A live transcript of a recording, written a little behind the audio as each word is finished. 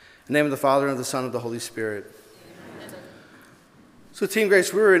In the name of the Father, and of the Son, and of the Holy Spirit. Amen. So Team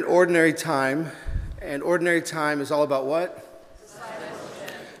Grace, we're in ordinary time, and ordinary time is all about what?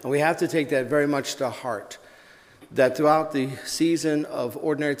 Discipleship. And we have to take that very much to heart, that throughout the season of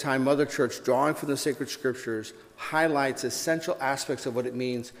ordinary time, Mother Church, drawing from the sacred scriptures, highlights essential aspects of what it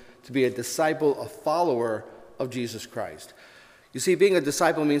means to be a disciple, a follower of Jesus Christ. You see, being a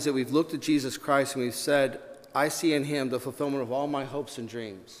disciple means that we've looked at Jesus Christ and we've said, I see in him the fulfillment of all my hopes and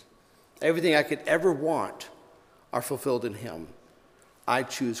dreams. Everything I could ever want are fulfilled in him. I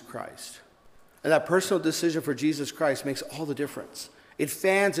choose Christ. And that personal decision for Jesus Christ makes all the difference. It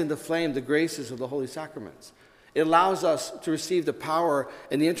fans into flame the graces of the holy sacraments. It allows us to receive the power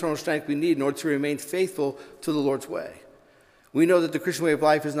and the internal strength we need in order to remain faithful to the Lord's way. We know that the Christian way of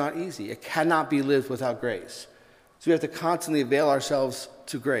life is not easy. It cannot be lived without grace. So we have to constantly avail ourselves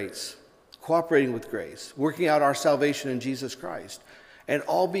to grace, cooperating with grace, working out our salvation in Jesus Christ. And it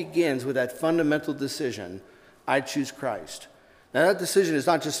all begins with that fundamental decision, I choose Christ. Now that decision is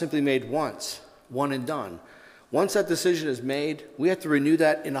not just simply made once, one and done. Once that decision is made, we have to renew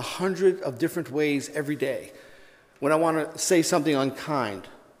that in 100 of different ways every day. When I want to say something unkind,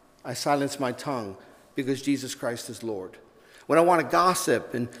 I silence my tongue because Jesus Christ is Lord. When I want to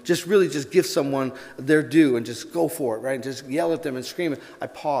gossip and just give someone their due and just go for it, right? And just yell at them and scream, I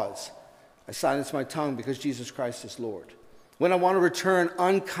pause. I silence my tongue because Jesus Christ is Lord. When I want to return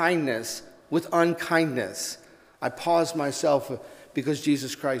unkindness with unkindness, I pause myself because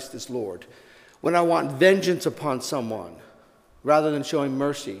Jesus Christ is Lord. When I want vengeance upon someone, rather than showing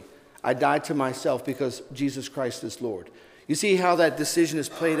mercy, I die to myself because Jesus Christ is Lord. You see how that decision is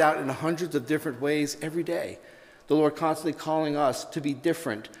played out in hundreds of different ways every day. The Lord constantly calling us to be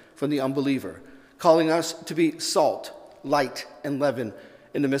different from the unbeliever, calling us to be salt, light, and leaven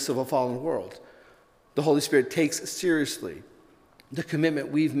in the midst of a fallen world. The Holy Spirit takes seriously the commitment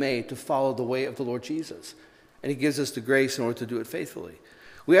we've made to follow the way of the Lord Jesus, and he gives us the grace in order to do it faithfully.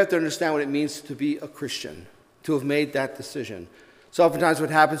 We have to understand what it means to be a Christian, to have made that decision. So oftentimes what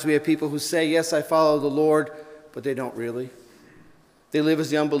happens, we have people who say, yes, I follow the Lord, but they don't really. They live as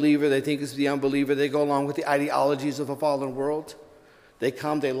the unbeliever. They think as the unbeliever. They go along with the ideologies of a fallen world. They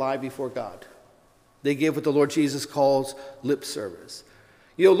come, they lie before God. They give what the Lord Jesus calls lip service.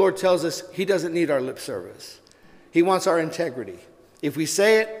 You know, the Lord tells us he doesn't need our lip service. He wants our integrity. If we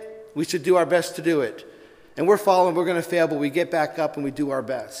say it, we should do our best to do it. And we're fallen, we're going to fail, but we get back up and we do our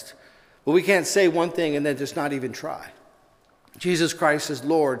best. But we can't say one thing and then just not even try. Jesus Christ is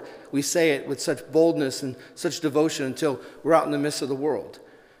Lord. We say it with such boldness and such devotion until we're out in the midst of the world.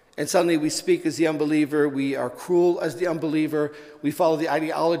 And suddenly we speak as the unbeliever. We are cruel as the unbeliever. We follow the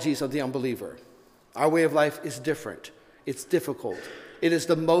ideologies of the unbeliever. Our way of life is different. It's difficult. It is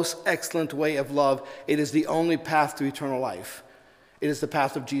the most excellent way of love. It is the only path to eternal life. It is the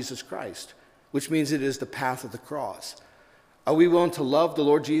path of Jesus Christ, which means it is the path of the cross. Are we willing to love the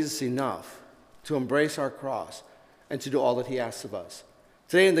Lord Jesus enough to embrace our cross and to do all that he asks of us?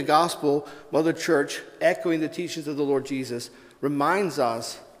 Today in the gospel, Mother Church, echoing the teachings of the Lord Jesus, reminds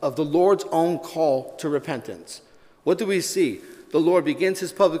us of the Lord's own call to repentance. What do we see? The Lord begins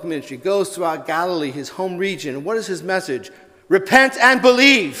his public ministry, goes throughout Galilee, his home region. And what is his message? Repent and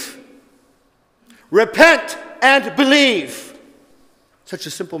believe. Repent and believe. Such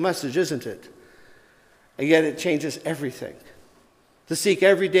a simple message, isn't it? And yet it changes everything. To seek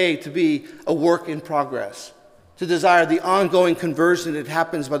every day to be a work in progress. To desire the ongoing conversion that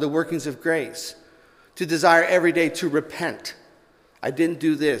happens by the workings of grace. To desire every day to repent. I didn't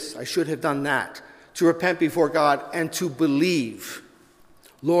do this. I should have done that. To repent before God and to believe.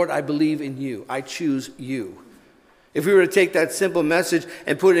 Lord, I believe in you. I choose you. If we were to take that simple message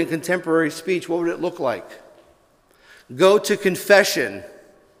and put it in contemporary speech, what would it look like? Go to confession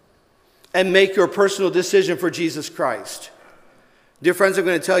and make your personal decision for Jesus Christ. Dear friends, I'm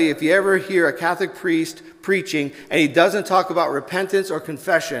going to tell you, if you ever hear a Catholic priest preaching and he doesn't talk about repentance or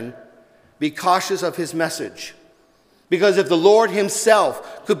confession, be cautious of his message. Because if the Lord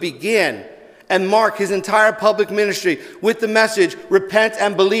himself could begin and mark his entire public ministry with the message, repent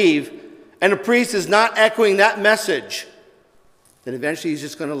and believe, and a priest is not echoing that message, then eventually he's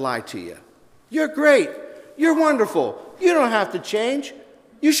just going to lie to you. You're great. You're wonderful. You don't have to change.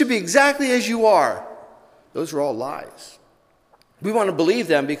 You should be exactly as you are. Those are all lies. We want to believe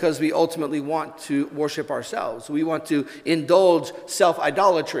them because we ultimately want to worship ourselves. We want to indulge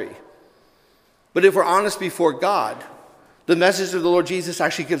self-idolatry. But if we're honest before God, the message of the Lord Jesus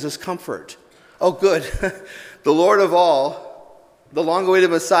actually gives us comfort. Oh, good. The Lord of all, the long-awaited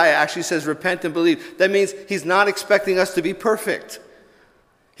Messiah, actually says repent and believe. That means he's not expecting us to be perfect.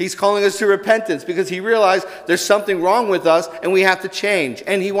 He's calling us to repentance because he realized there's something wrong with us and we have to change.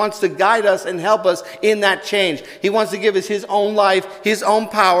 And he wants to guide us and help us in that change. He wants to give us his own life, his own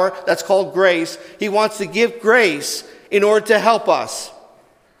power. That's called grace. He wants to give grace in order to help us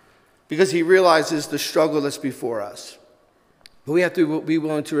because he realizes the struggle that's before us. But we have to be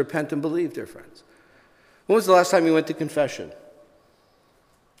willing to repent and believe, dear friends. When was the last time you went to confession?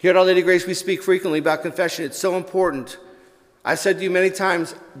 Here at Our Lady of Grace, we speak frequently about confession. It's so important. I've said to you many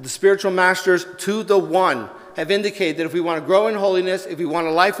times, the spiritual masters to the one have indicated that if we want to grow in holiness, if we want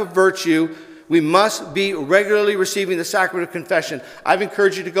a life of virtue, we must be regularly receiving the sacrament of confession. I've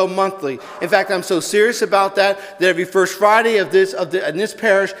encouraged you to go monthly. In fact, I'm so serious about that every first Friday in this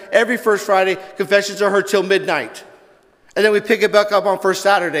parish, every first Friday, confessions are heard till midnight. And then we pick it back up on first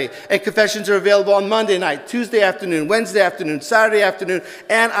Saturday. And confessions are available on Monday night, Tuesday afternoon, Wednesday afternoon, Saturday afternoon,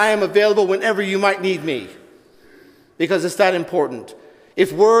 and I am available whenever you might need me. Because it's that important.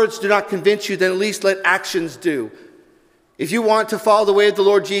 If words do not convince you, then at least let actions do. If you want to follow the way of the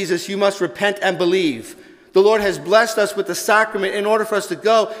Lord Jesus, you must repent and believe. The Lord has blessed us with the sacrament in order for us to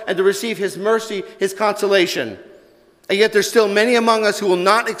go and to receive his mercy, his consolation. And yet there's still many among us who will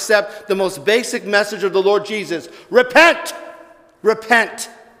not accept the most basic message of the Lord Jesus. Repent! Repent!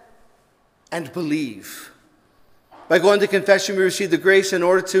 And believe. By going to confession, we receive the grace in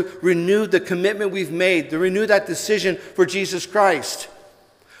order to renew the commitment we've made, to renew that decision for Jesus Christ.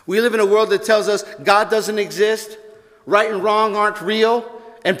 We live in a world that tells us God doesn't exist, right and wrong aren't real,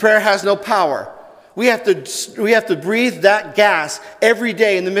 and prayer has no power. We have to breathe that gas every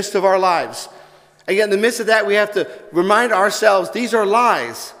day in the midst of our lives. And yet in the midst of that, we have to remind ourselves these are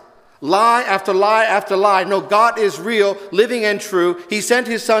lies. Lie after lie after lie. No, God is real, living and true. He sent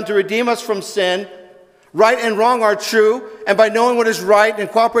his Son to redeem us from sin. Right and wrong are true, and by knowing what is right and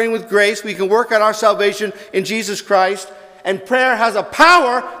cooperating with grace, we can work out our salvation in Jesus Christ. And prayer has a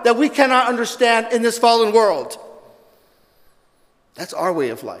power that we cannot understand in this fallen world. That's our way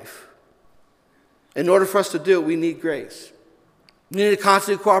of life. In order for us to do it, we need grace. We need to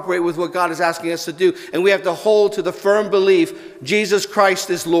constantly cooperate with what God is asking us to do, and we have to hold to the firm belief, Jesus Christ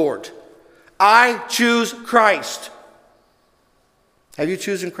is Lord. I choose Christ. Have you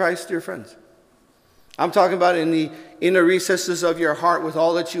chosen Christ, dear friends? I'm talking about in the inner recesses of your heart with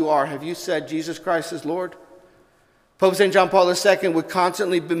all that you are. Have you said Jesus Christ is Lord? Pope St. John Paul II would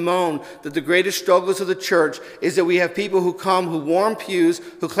constantly bemoan that the greatest struggles of the church is that we have people who come, who warm pews,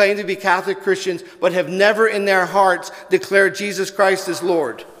 who claim to be Catholic Christians, but have never in their hearts declared Jesus Christ as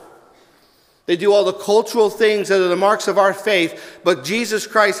Lord. They do all the cultural things that are the marks of our faith, but Jesus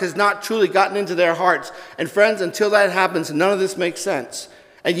Christ has not truly gotten into their hearts. And friends, until that happens, none of this makes sense.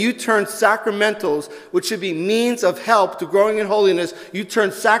 And you turn sacramentals, which should be means of help to growing in holiness, you turn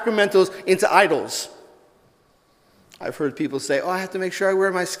sacramentals into idols. I've heard people say, I have to make sure I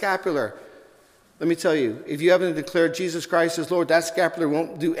wear my scapular. Let me tell you, if you haven't declared Jesus Christ as Lord, that scapular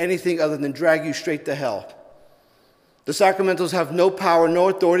won't do anything other than drag you straight to hell. The sacramentals have no power, no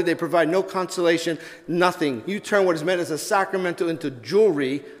authority. They provide no consolation, nothing. You turn what is meant as a sacramental into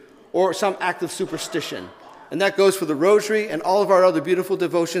jewelry or some act of superstition. And that goes for the rosary and all of our other beautiful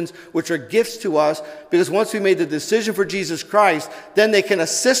devotions, which are gifts to us, because once we made the decision for Jesus Christ, then they can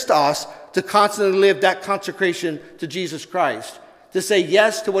assist us to constantly live that consecration to Jesus Christ, to say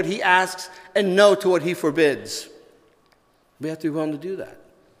yes to what he asks and no to what he forbids. We have to be willing to do that.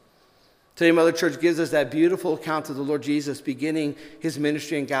 Today, Mother Church gives us that beautiful account of the Lord Jesus beginning his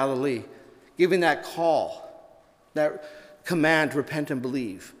ministry in Galilee, giving that call, that command, repent and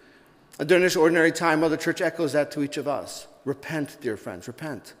believe. And during this ordinary time, Mother Church echoes that to each of us. Repent, dear friends,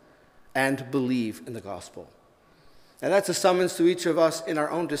 repent and believe in the gospel. And that's a summons to each of us in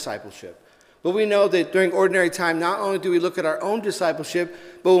our own discipleship. But we know that during ordinary time, not only do we look at our own discipleship,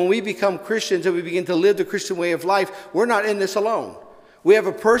 but when we become Christians and we begin to live the Christian way of life, we're not in this alone. We have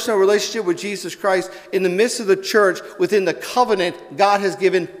a personal relationship with Jesus Christ in the midst of the church within the covenant God has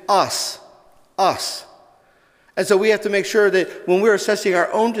given us. Us. And so we have to make sure that when we're assessing our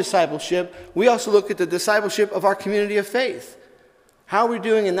own discipleship, we also look at the discipleship of our community of faith. How are we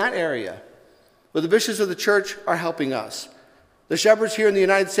doing in that area? Well, the bishops of the church are helping us. The shepherds here in the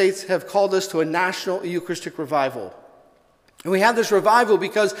United States have called us to a national Eucharistic revival. And we have this revival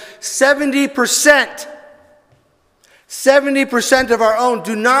because 70% of our own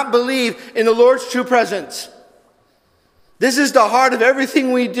do not believe in the Lord's true presence. This is the heart of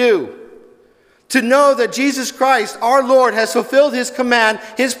everything we do. To know that Jesus Christ, our Lord, has fulfilled his command,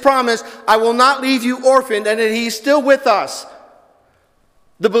 his promise, I will not leave you orphaned, and that he's still with us.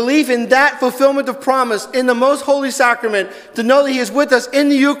 The belief in that fulfillment of promise in the most holy sacrament, to know that he is with us in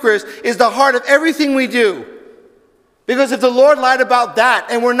the Eucharist, is the heart of everything we do. Because if the Lord lied about that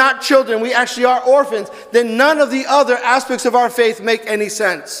and we're not children, we actually are orphans, then none of the other aspects of our faith make any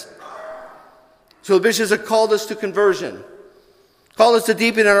sense. So the bishops have called us to conversion, called us to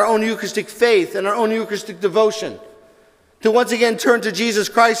deepen in our own Eucharistic faith and our own Eucharistic devotion, to once again turn to Jesus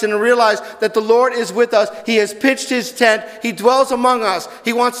Christ and to realize that the Lord is with us. He has pitched his tent. He dwells among us.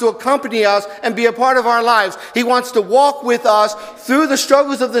 He wants to accompany us and be a part of our lives. He wants to walk with us through the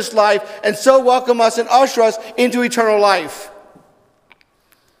struggles of this life and so welcome us and usher us into eternal life.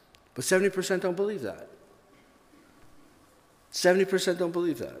 But 70% don't believe that. 70% don't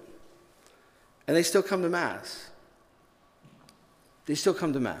believe that. And they still come to Mass. They still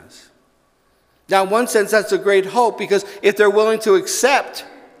come to Mass. Now, in one sense, that's a great hope, because if they're willing to accept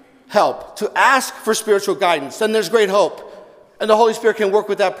help, to ask for spiritual guidance, then there's great hope. And the Holy Spirit can work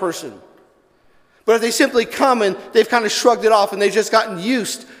with that person. But if they simply come and they've kind of shrugged it off and they've just gotten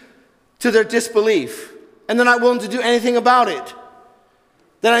used to their disbelief and they're not willing to do anything about it,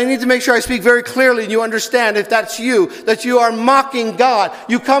 then I need to make sure I speak very clearly and you understand, if that's you, that you are mocking God.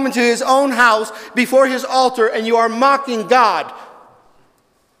 You come into his own house before his altar and you are mocking God.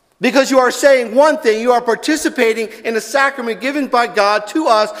 Because you are saying one thing, you are participating in a sacrament given by God to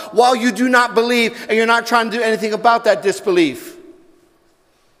us while you do not believe and you're not trying to do anything about that disbelief.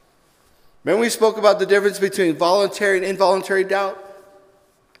 Remember we spoke about the difference between voluntary and involuntary doubt?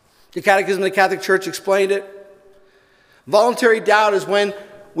 The Catechism of the Catholic Church explained it. Voluntary doubt is when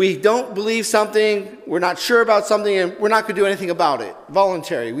we don't believe something, we're not sure about something, and we're not going to do anything about it.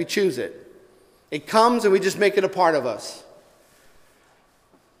 Voluntary, we choose it. It comes and we just make it a part of us.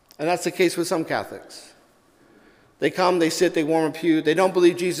 And that's the case with some Catholics. They come, they sit, they warm a pew. They don't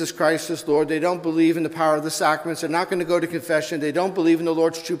believe Jesus Christ is Lord. They don't believe in the power of the sacraments. They're not going to go to confession. They don't believe in the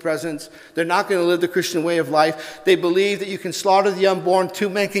Lord's true presence. They're not going to live the Christian way of life. They believe that you can slaughter the unborn, 2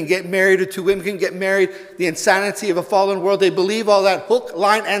 men can get married, or 2 women can get married, the insanity of a fallen world. They believe all that, hook,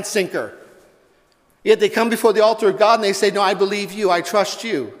 line, and sinker. Yet they come before the altar of God and they say, no, I believe you, I trust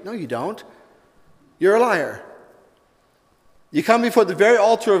you. No, you don't. You're a liar. You come before the very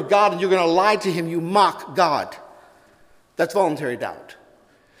altar of God and you're going to lie to him. You mock God. That's voluntary doubt.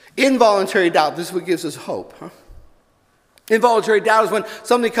 Involuntary doubt, this is what gives us hope. Involuntary doubt is when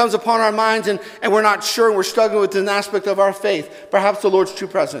something comes upon our minds and we're not sure and we're struggling with an aspect of our faith, perhaps the Lord's true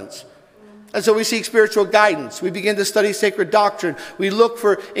presence. And so we seek spiritual guidance. We begin to study sacred doctrine. We look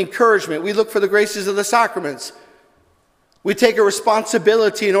for encouragement. We look for the graces of the sacraments. We take a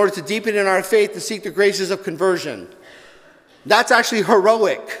responsibility in order to deepen in our faith to seek the graces of conversion. That's actually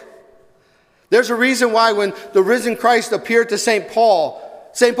heroic. There's a reason why when the risen Christ appeared to St. Paul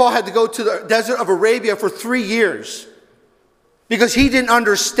had to go to the desert of Arabia for 3 years because he didn't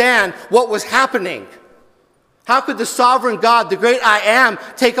understand what was happening. How could the sovereign God, the great I Am,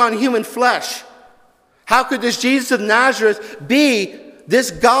 take on human flesh? How could this Jesus of Nazareth be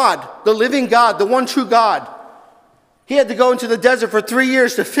this God, the living God, the one true God? He had to go into the desert for 3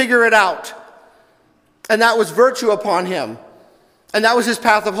 years to figure it out. And that was virtue upon him. And that was his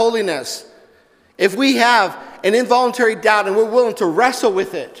path of holiness. If we have an involuntary doubt and we're willing to wrestle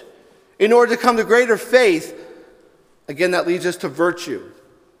with it in order to come to greater faith, again, that leads us to virtue.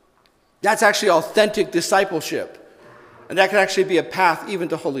 That's actually authentic discipleship. And that can actually be a path even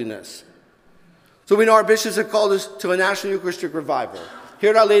to holiness. So we know our bishops have called us to a national Eucharistic revival.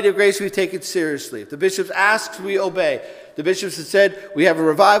 Here at Our Lady of Grace, we take it seriously. If the bishops ask, we obey. The bishops have said, we have a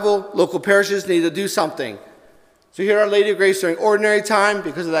revival, local parishes need to do something. So here at Our Lady of Grace, during ordinary time,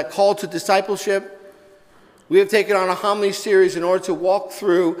 because of that call to discipleship, we have taken on a homily series in order to walk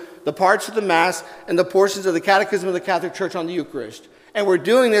through the parts of the Mass and the portions of the Catechism of the Catholic Church on the Eucharist. And we're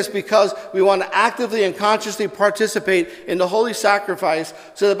doing this because we want to actively and consciously participate in the Holy Sacrifice,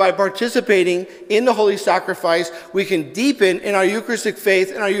 so that by participating in the Holy Sacrifice, we can deepen in our Eucharistic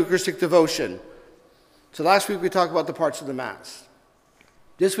faith and our Eucharistic devotion. So last week we talked about the parts of the Mass.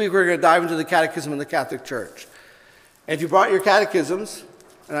 This week we're going to dive into the Catechism of the Catholic Church. And if you brought your catechisms,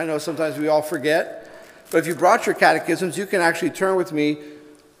 and I know sometimes we all forget, but if you brought your catechisms, you can actually turn with me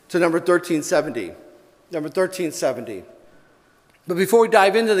to number 1370. Number 1370. But before we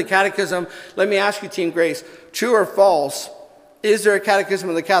dive into the catechism, let me ask you, Team Grace, true or false, is there a catechism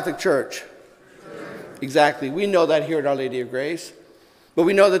of the Catholic Church? Sure. Exactly. We know that here at Our Lady of Grace. But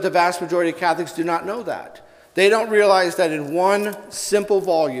we know that the vast majority of Catholics do not know that. They don't realize that in one simple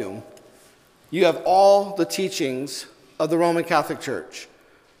volume, you have all the teachings of the Roman Catholic Church.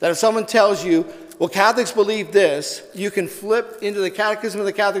 That if someone tells you, well, Catholics believe this, you can flip into the Catechism of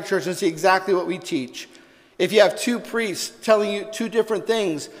the Catholic Church and see exactly what we teach. If you have 2 priests telling you 2 different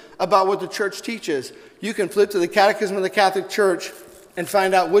things about what the church teaches, you can flip to the Catechism of the Catholic Church and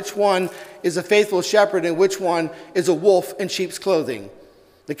find out which one is a faithful shepherd and which one is a wolf in sheep's clothing.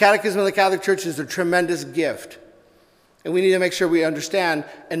 The Catechism of the Catholic Church is a tremendous gift, and we need to make sure we understand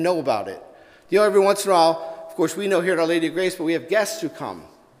and know about it. You know, every once in a while, of course, we know here at Our Lady of Grace, but we have guests who come,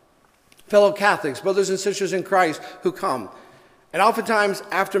 fellow Catholics, brothers and sisters in Christ who come. And oftentimes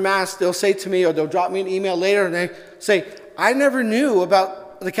after Mass, they'll say to me, or they'll drop me an email later, and they say, I never knew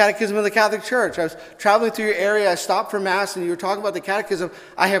about the Catechism of the Catholic Church. I was traveling through your area, I stopped for Mass, and you were talking about the Catechism.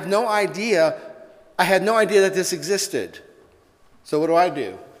 I had no idea that this existed. So what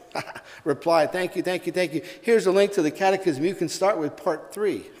do? Reply, thank you. Here's a link to the Catechism. You can start with part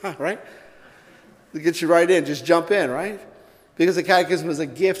 3, right? To get you right in, just jump in, right? Because the Catechism is a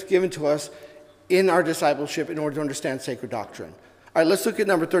gift given to us in our discipleship in order to understand sacred doctrine. All right, let's look at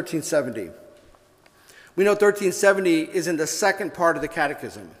number 1370. We know 1370 is in the second part of the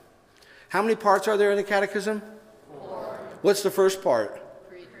Catechism. How many parts are there in the Catechism? 4. What's the first part?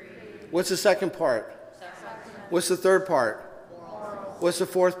 3. What's the second part? What's the third part? What's the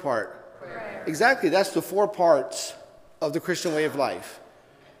fourth part? Prayer. Exactly, that's the 4 parts of the Christian way of life.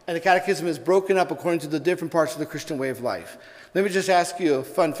 And the Catechism is broken up according to the different parts of the Christian way of life. Let me just ask you a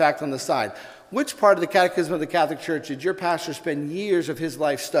fun fact on the side. Which part of the Catechism of the Catholic Church did your pastor spend years of his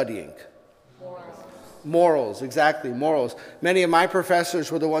life studying? Morals, exactly, morals. Many of my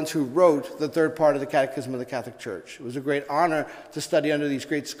professors were the ones who wrote the third part of the Catechism of the Catholic Church. It was a great honor to study under these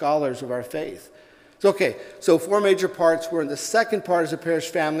great scholars of our faith. Okay, so 4 major parts. We're in the second part as a parish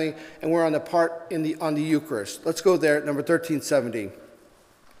family, and we're on the part on the Eucharist. Let's go there at number 1370.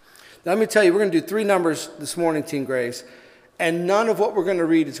 Now, let me tell you, we're going to do 3 numbers this morning, Team Grace, and none of what we're going to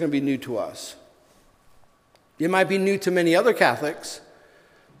read is going to be new to us. It might be new to many other Catholics,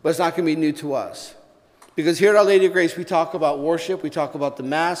 but it's not going to be new to us. Because here at Our Lady of Grace, we talk about worship, we talk about the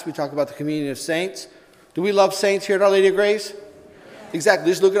Mass, we talk about the communion of saints. Do we love saints here at Our Lady of Grace?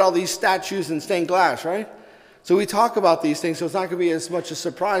 Exactly. Just look at all these statues and stained glass, right? So we talk about these things, so it's not going to be as much a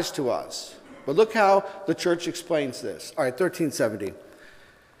surprise to us. But look how the church explains this. All right, 1370.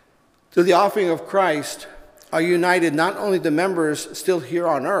 To the offering of Christ are united not only the members still here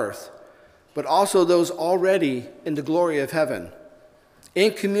on earth, but also those already in the glory of heaven.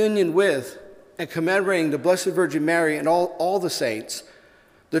 In communion with and commemorating the Blessed Virgin Mary and all the saints,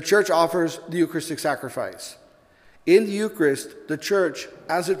 the church offers the Eucharistic sacrifice. In the Eucharist, the church,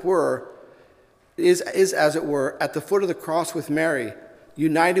 as it were, is as it were at the foot of the cross with Mary,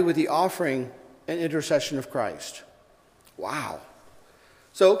 united with the offering and intercession of Christ. Wow.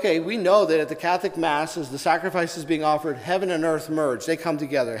 So, okay, we know that at the Catholic Mass, as the sacrifice is being offered, heaven and earth merge. They come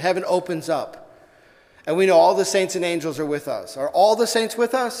together. Heaven opens up. And we know all the saints and angels are with us. Are all the saints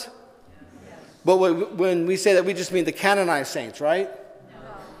with us? Yes. But when we say that, we just mean the canonized saints, right? No.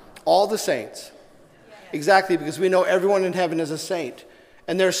 All the saints. Exactly, because we know everyone in heaven is a saint.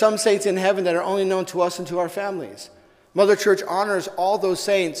 And there are some saints in heaven that are only known to us and to our families. Mother Church honors all those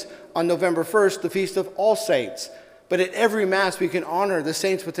saints on November 1st, the Feast of All Saints. But at every Mass, we can honor the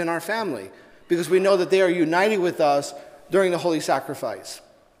saints within our family because we know that they are united with us during the Holy Sacrifice.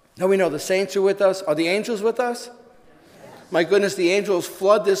 Now we know the saints are with us. Are the angels with us? My goodness, the angels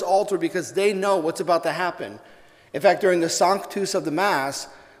flood this altar because they know what's about to happen. In fact, during the Sanctus of the Mass,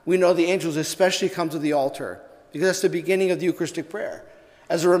 we know the angels especially come to the altar because that's the beginning of the Eucharistic prayer.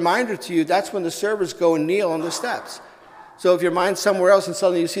 As a reminder to you, that's when the servers go and kneel on the steps. So if your mind's somewhere else and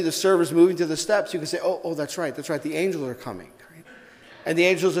suddenly you see the servers moving to the steps, you can say, oh, that's right, the angels are coming. Right? And the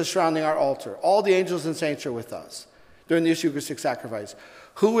angels are surrounding our altar. All the angels and saints are with us during this Eucharistic sacrifice.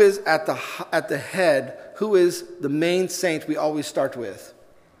 Who is at the head? Who is the main saint we always start with?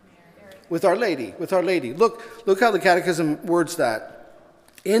 With Our Lady. Look how the Catechism words that.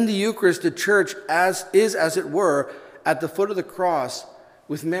 In the Eucharist, the church is, as it were, at the foot of the cross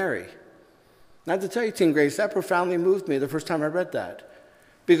with Mary. Now, to tell you, Team Grace, that profoundly moved me the first time I read that.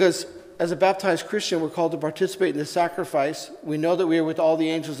 Because as a baptized Christian, we're called to participate in the sacrifice. We know that we are with all the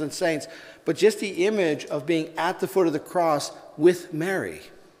angels and saints. But just the image of being at the foot of the cross with Mary.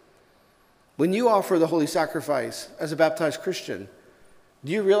 When you offer the Holy Sacrifice as a baptized Christian,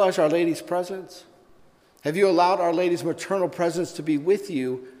 do you realize Our Lady's presence? Have you allowed Our Lady's maternal presence to be with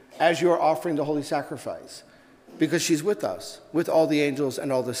you as you are offering the Holy Sacrifice? Because she's with us, with all the angels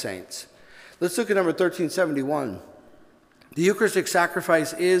and all the saints. Let's look at number 1371. The Eucharistic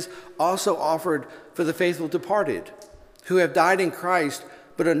sacrifice is also offered for the faithful departed, who have died in Christ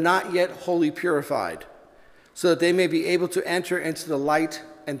but are not yet wholly purified, so that they may be able to enter into the light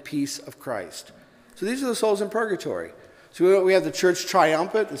and peace of Christ. So these are the souls in purgatory. So we have the church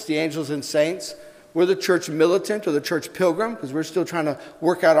triumphant, it's the angels and saints. We're the church militant or the church pilgrim because we're still trying to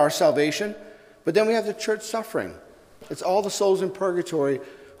work out our salvation. But then we have the church suffering. It's all the souls in purgatory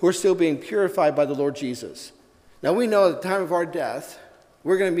who are still being purified by the Lord Jesus. Now we know at the time of our death,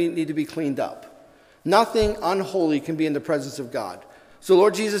 we're going to need to be cleaned up. Nothing unholy can be in the presence of God. So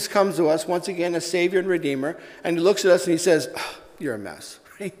Lord Jesus comes to us once again as Savior and Redeemer, and he looks at us and he says, oh, you're a mess.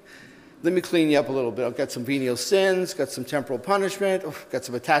 Right? Let me clean you up a little bit. I've got some venial sins, got some temporal punishment, got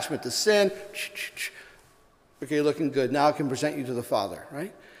some attachment to sin. Okay, you're looking good. Now I can present you to the Father,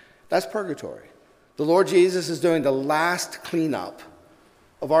 right? That's purgatory. The Lord Jesus is doing the last cleanup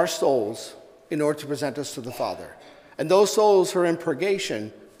of our souls in order to present us to the Father. And those souls who are in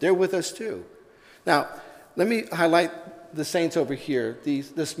purgation, they're with us too. Now, let me highlight the saints over here,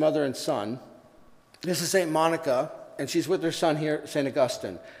 this mother and son. This is St. Monica, and she's with her son here, St.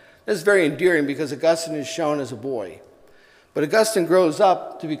 Augustine. This is very endearing because Augustine is shown as a boy. But Augustine grows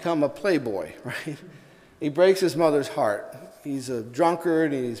up to become a playboy, right? He breaks his mother's heart. He's a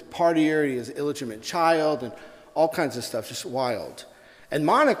drunkard, and he's a partier, and he's an illegitimate child, and all kinds of stuff, just wild. And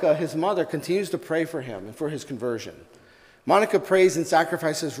Monica, his mother, continues to pray for him and for his conversion. Monica prays and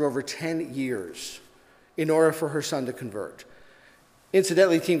sacrifices for over 10 years in order for her son to convert.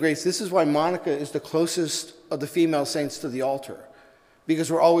 Incidentally, Team Grace, this is why Monica is the closest of the female saints to the altar,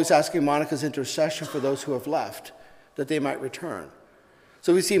 because we're always asking Monica's intercession for those who have left, that they might return.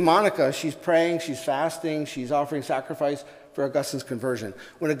 So we see Monica, she's praying, she's fasting, she's offering sacrifice for Augustine's conversion.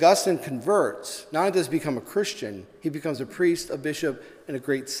 When Augustine converts, not only does he become a Christian, he becomes a priest, a bishop, and a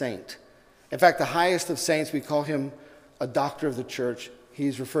great saint. In fact, the highest of saints, we call him a doctor of the church.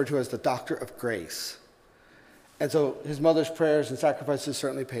 He's referred to as the doctor of grace. And so his mother's prayers and sacrifices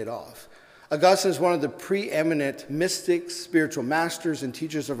certainly paid off. Augustine is one of the preeminent mystics, spiritual masters, and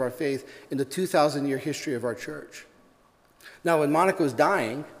teachers of our faith in the 2,000-year history of our church. Now, when Monica was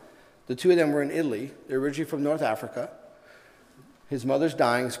dying, the two of them were in Italy. They're originally from North Africa. His mother's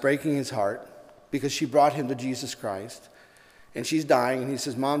dying. It's breaking his heart because she brought him to Jesus Christ. And she's dying, and he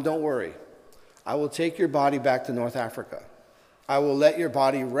says, Mom, don't worry. I will take your body back to North Africa. I will let your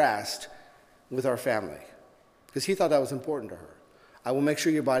body rest with our family. Because he thought that was important to her. I will make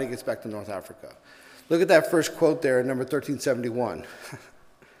sure your body gets back to North Africa. Look at that first quote there in number 1371.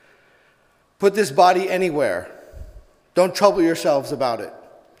 Put this body anywhere. Don't trouble yourselves about it.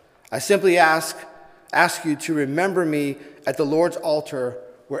 I simply ask you to remember me at the Lord's altar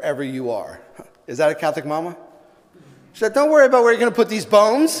wherever you are. Is that a Catholic mama? She said, don't worry about where you're going to put these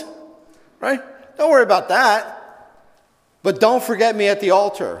bones, right? Don't worry about that. But don't forget me at the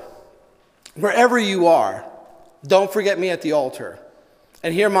altar. Wherever you are, don't forget me at the altar.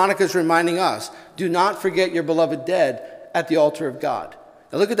 And here Monica is reminding us, do not forget your beloved dead at the altar of God.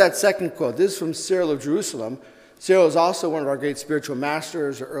 Now look at that second quote. This is from Cyril of Jerusalem. Cyril is also one of our great spiritual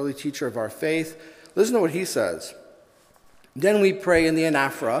masters, an early teacher of our faith. Listen to what he says. Then we pray in the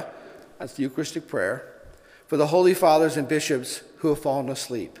anaphora, that's the Eucharistic prayer, for the holy fathers and bishops who have fallen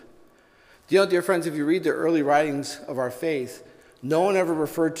asleep. Do you know, dear friends, if you read the early writings of our faith, no one ever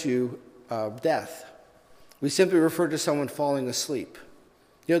referred to death. We simply refer to someone falling asleep.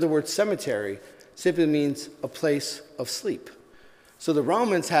 You know, the word cemetery simply means a place of sleep. So the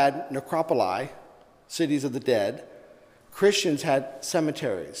Romans had necropoli, cities of the dead. Christians had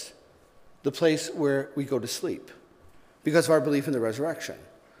cemeteries, the place where we go to sleep, because of our belief in the resurrection.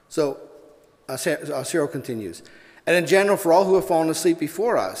 So Cyril continues, and in general, for all who have fallen asleep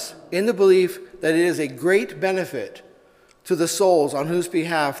before us, in the belief that it is a great benefit to the souls on whose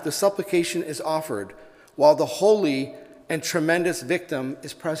behalf the supplication is offered, while the holy and tremendous victim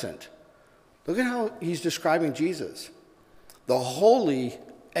is present. Look at how he's describing Jesus. The holy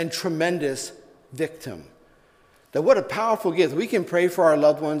and tremendous victim. That what a powerful gift. We can pray for our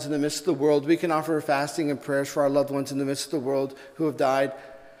loved ones in the midst of the world. We can offer fasting and prayers for our loved ones in the midst of the world who have died.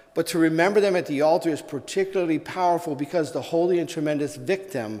 But to remember them at the altar is particularly powerful because the holy and tremendous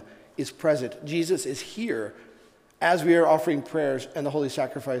victim is present. Jesus is here as we are offering prayers and the holy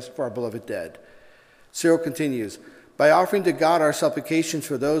sacrifice for our beloved dead. Cyril continues, by offering to God our supplications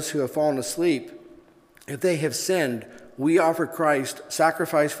for those who have fallen asleep, if they have sinned, we offer Christ,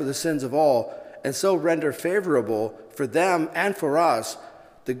 sacrifice for the sins of all, and so render favorable for them and for us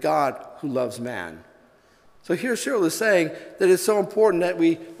the God who loves man. So here Cyril is saying that it's so important that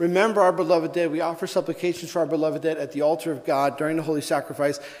we remember our beloved dead. We offer supplications for our beloved dead at the altar of God during the holy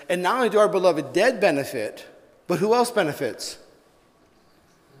sacrifice. And not only do our beloved dead benefit, but who else benefits?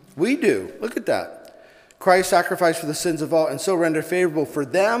 We do. Look at that. Christ sacrificed for the sins of all, and so render favorable for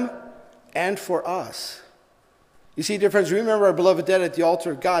them and for us. You see, dear friends, remember our beloved dead at the altar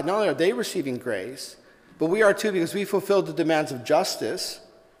of God. Not only are they receiving grace, but we are too, because we fulfilled the demands of justice,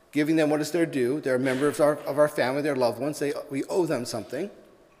 giving them what is their due. They're members of our family, their loved ones. We owe them something.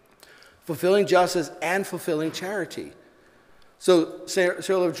 Fulfilling justice and fulfilling charity. So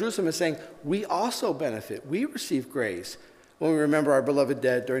Cyril of Jerusalem is saying we also benefit. We receive grace when we remember our beloved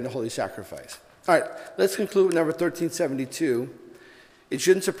dead during the holy sacrifice. All right, let's conclude with number 1372. It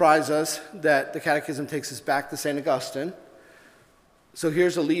shouldn't surprise us that the Catechism takes us back to St. Augustine. So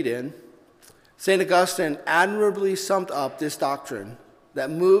here's a lead-in. St. Augustine admirably summed up this doctrine that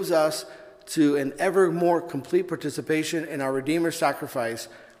moves us to an ever more complete participation in our Redeemer's sacrifice,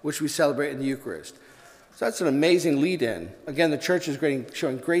 which we celebrate in the Eucharist. So that's an amazing lead-in. Again, the church is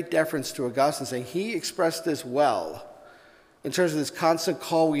showing great deference to Augustine, saying he expressed this well in terms of this constant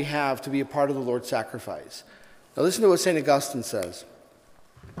call we have to be a part of the Lord's sacrifice. Now listen to what St. Augustine says.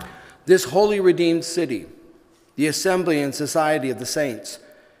 This holy redeemed city, the assembly and society of the saints,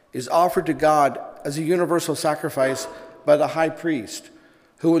 is offered to God as a universal sacrifice by the high priest,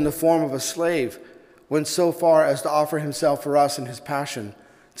 who in the form of a slave went so far as to offer himself for us in his passion,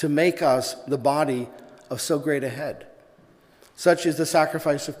 to make us the body of so great a head. Such is the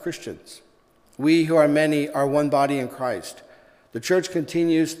sacrifice of Christians. We who are many are one body in Christ. The church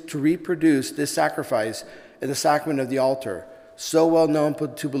continues to reproduce this sacrifice in the sacrament of the altar, so well known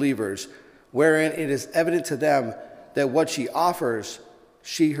to believers, wherein it is evident to them that what she offers,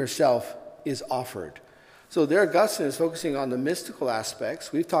 she herself is offered. So there Augustine is focusing on the mystical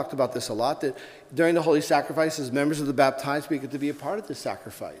aspects. We've talked about this a lot, that during the holy sacrifice, as members of the baptized, we get to be a part of the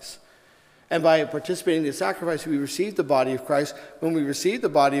sacrifice. And by participating in the sacrifice, we receive the body of Christ. When we receive the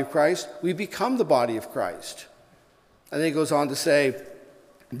body of Christ, we become the body of Christ. And then he goes on to say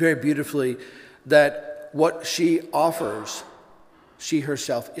very beautifully that what she offers, she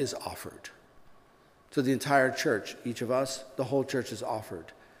herself is offered. To the entire church, each of us, the whole church is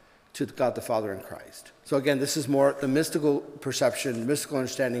offered to God the Father in Christ. So again, this is more the mystical perception, mystical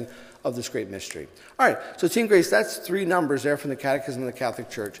understanding of this great mystery. All right, so Team Grace, that's 3 numbers there from the Catechism of the Catholic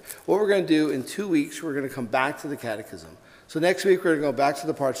Church. What we're going to do in 2 weeks, we're going to come back to the Catechism. So next week, we're going to go back to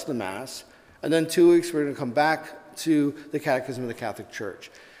the parts of the Mass, and then 2 weeks, we're going to come back to the Catechism of the Catholic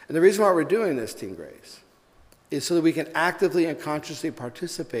Church. And the reason why we're doing this, Team Grace, is so that we can actively and consciously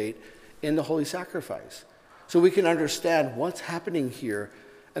participate in the holy sacrifice. So we can understand what's happening here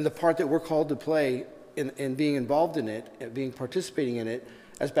and the part that we're called to play in being involved in it, and participating in it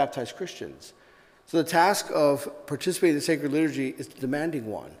as baptized Christians. So the task of participating in the sacred liturgy is a demanding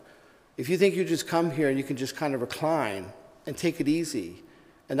one. If you think you just come here and you can just kind of recline and take it easy,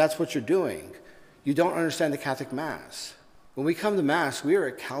 and that's what you're doing, you don't understand the Catholic Mass. When we come to Mass, we are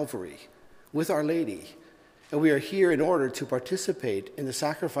at Calvary with Our Lady, and we are here in order to participate in the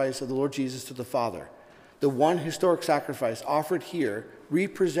sacrifice of the Lord Jesus to the Father. The one historic sacrifice offered here,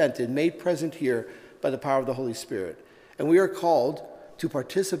 represented, made present here by the power of the Holy Spirit. And we are called to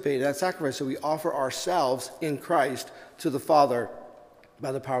participate in that sacrifice, so we offer ourselves in Christ to the Father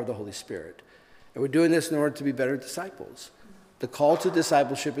by the power of the Holy Spirit. And we're doing this in order to be better disciples. The call to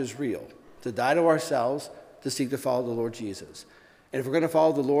discipleship is real, to die to ourselves, to seek to follow the Lord Jesus. And if we're going to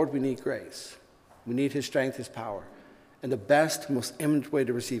follow the Lord, we need grace. We need his strength, his power. And the best, most eminent way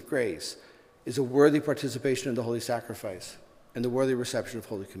to receive grace is a worthy participation in the holy sacrifice and the worthy reception of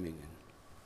Holy Communion.